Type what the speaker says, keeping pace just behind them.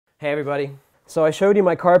Hey everybody. So I showed you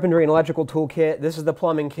my carpentry and electrical tool kit. This is the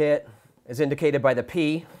plumbing kit, as indicated by the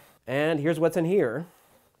P. And here's what's in here.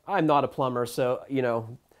 I'm not a plumber, so,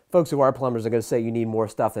 folks who are plumbers are going to say you need more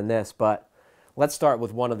stuff than this, but let's start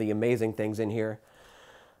with one of the amazing things in here.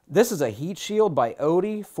 This is a heat shield by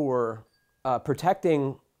Odie for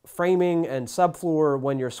protecting framing and subfloor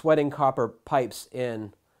when you're sweating copper pipes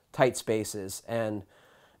in tight spaces. And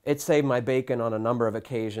it saved my bacon on a number of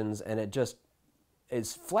occasions, and it just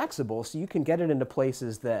is flexible, so you can get it into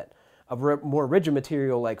places that a more rigid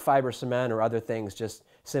material like fiber cement or other things just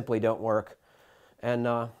simply don't work. And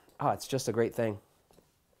it's just a great thing.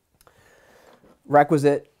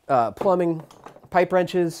 Requisite plumbing pipe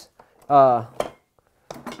wrenches.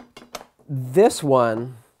 This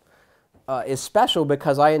one is special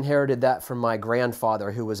because I inherited that from my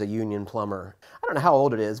grandfather, who was a union plumber. I don't know how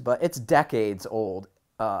old it is, but it's decades old.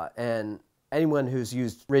 And anyone who's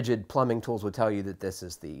used rigid plumbing tools would tell you that this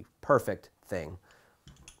is the perfect thing.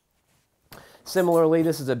 Similarly,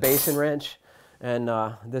 this is a basin wrench, and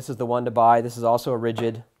this is the one to buy. This is also a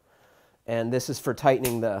rigid, and this is for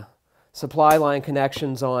tightening the supply line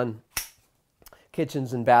connections on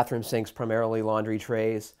kitchens and bathroom sinks, primarily laundry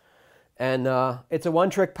trays. And it's a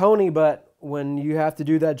one-trick pony, but when you have to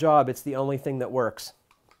do that job, it's the only thing that works.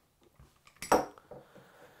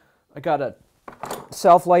 I got a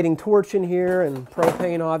self-lighting torch in here, and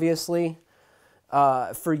propane, obviously.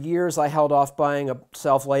 For years I held off buying a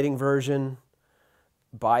self-lighting version.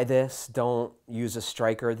 Buy this. Don't use a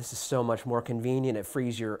striker. This is so much more convenient. It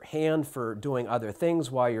frees your hand for doing other things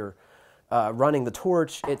while you're running the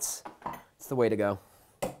torch. It's the way to go.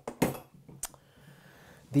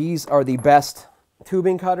 These are the best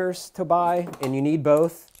tubing cutters to buy, and you need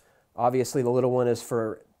both. Obviously the little one is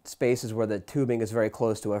for spaces where the tubing is very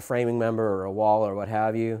close to a framing member or a wall or what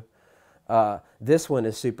have you. This one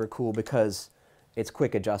is super cool because it's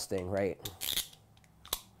quick adjusting, right?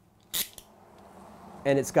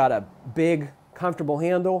 And it's got a big, comfortable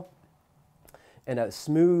handle and a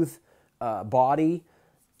smooth body.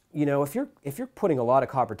 If you're putting a lot of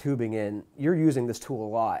copper tubing in, you're using this tool a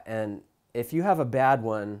lot. And if you have a bad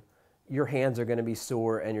one, your hands are going to be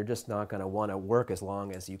sore, and you're just not going to want to work as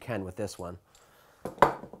long as you can with this one.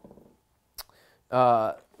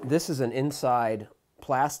 This is an inside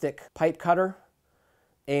plastic pipe cutter,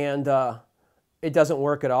 and it doesn't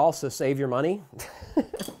work at all, so save your money.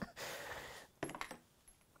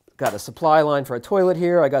 Got a supply line for a toilet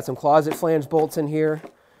here. I got some closet flange bolts in here.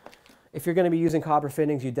 If you're going to be using copper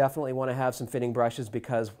fittings, you definitely want to have some fitting brushes,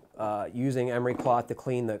 because using emery cloth to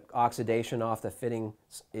clean the oxidation off the fitting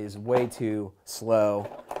is way too slow.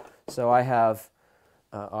 So I have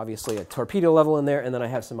obviously a torpedo level in there, and then I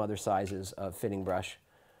have some other sizes of fitting brush.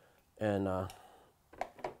 And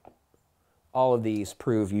all of these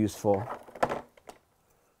prove useful.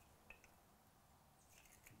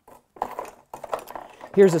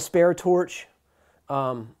 Here's a spare torch.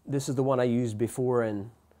 This is the one I used before,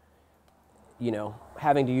 and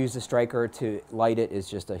having to use the striker to light it is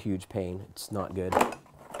just a huge pain. It's not good.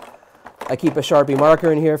 I keep a Sharpie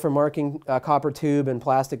marker in here for marking copper tube and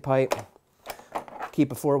plastic pipe.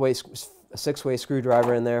 Keep a 6-way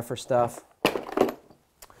screwdriver in there for stuff.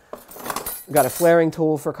 Got a flaring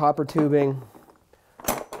tool for copper tubing.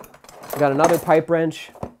 Got another pipe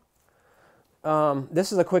wrench.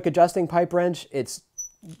 This is a quick adjusting pipe wrench. It's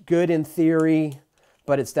good in theory,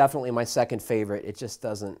 but it's definitely my second favorite. It just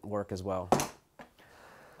doesn't work as well.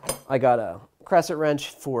 I got a crescent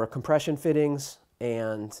wrench for compression fittings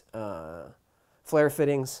and flare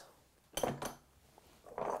fittings.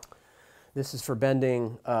 This is for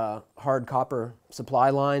bending hard copper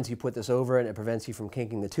supply lines. You put this over it, and it prevents you from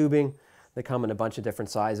kinking the tubing. They come in a bunch of different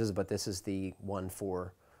sizes, but this is the one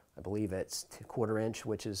for, I believe it's 1/4 inch,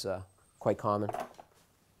 which is quite common.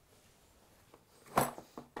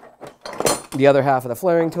 The other half of the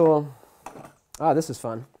flaring tool. This is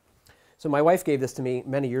fun. So my wife gave this to me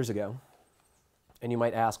many years ago, and you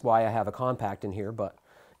might ask why I have a compact in here, but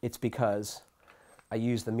it's because I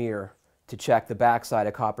use the mirror to check the backside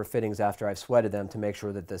of copper fittings after I've sweated them to make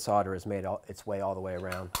sure that the solder has made its way all the way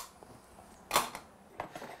around.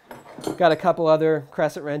 Got a couple other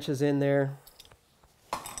crescent wrenches in there.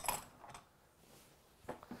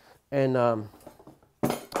 And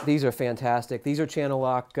these are fantastic. These are channel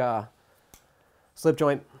lock slip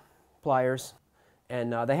joint pliers.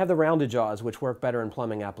 And they have the rounded jaws, which work better in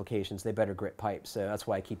plumbing applications. They better grip pipes, so that's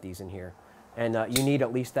why I keep these in here. And you need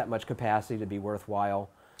at least that much capacity to be worthwhile.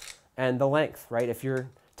 And the length, right? If you're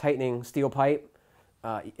tightening steel pipe,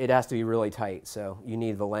 it has to be really tight, so you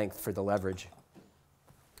need the length for the leverage.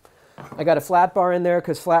 I got a flat bar in there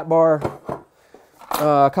because flat bar,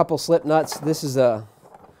 a couple slip nuts. This is a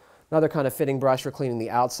Another kind of fitting brush for cleaning the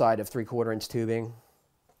outside of 3/4 inch tubing.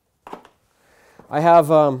 I have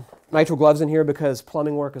nitrile gloves in here because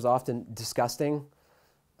plumbing work is often disgusting.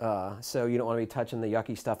 So you don't want to be touching the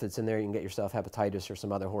yucky stuff that's in there. You can get yourself hepatitis or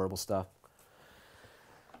some other horrible stuff.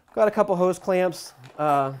 Got a couple hose clamps,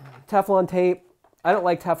 Teflon tape. I don't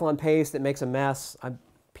like Teflon paste. It makes a mess.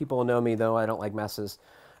 People know me, though. I don't like messes.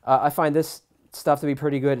 I find this stuff to be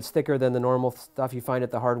pretty good. It's thicker than the normal stuff you find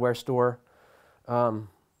at the hardware store.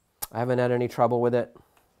 I haven't had any trouble with it.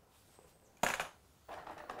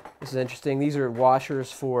 This is interesting. These are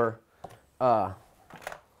washers for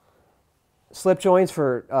slip joints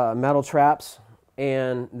for metal traps.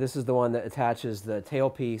 And this is the one that attaches the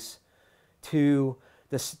tailpiece to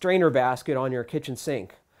the strainer basket on your kitchen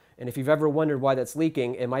sink. And if you've ever wondered why that's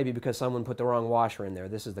leaking, it might be because someone put the wrong washer in there.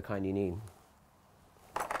 This is the kind you need.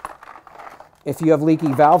 If you have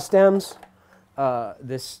leaky valve stems,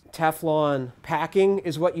 this Teflon packing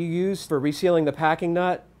is what you use for resealing the packing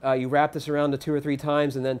nut. You wrap this around 2 or 3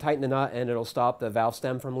 times and then tighten the nut and it'll stop the valve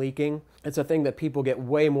stem from leaking. It's a thing that people get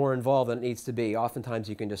way more involved than it needs to be. Oftentimes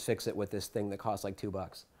you can just fix it with this thing that costs like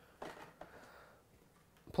 $2.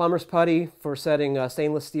 Plumber's putty for setting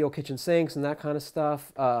stainless steel kitchen sinks and that kind of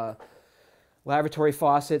stuff. Lavatory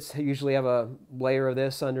faucets usually have a layer of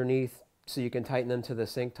this underneath so you can tighten them to the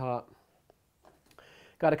sink top.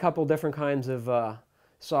 Got a couple different kinds of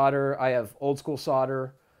solder. I have old school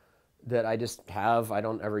solder that I just have. I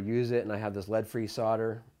don't ever use it. And I have this lead-free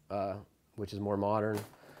solder, which is more modern.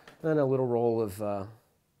 And a little roll of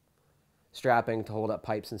strapping to hold up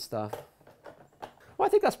pipes and stuff. Well, I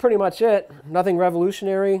think that's pretty much it. Nothing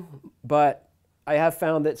revolutionary, but I have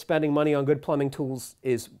found that spending money on good plumbing tools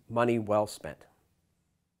is money well spent.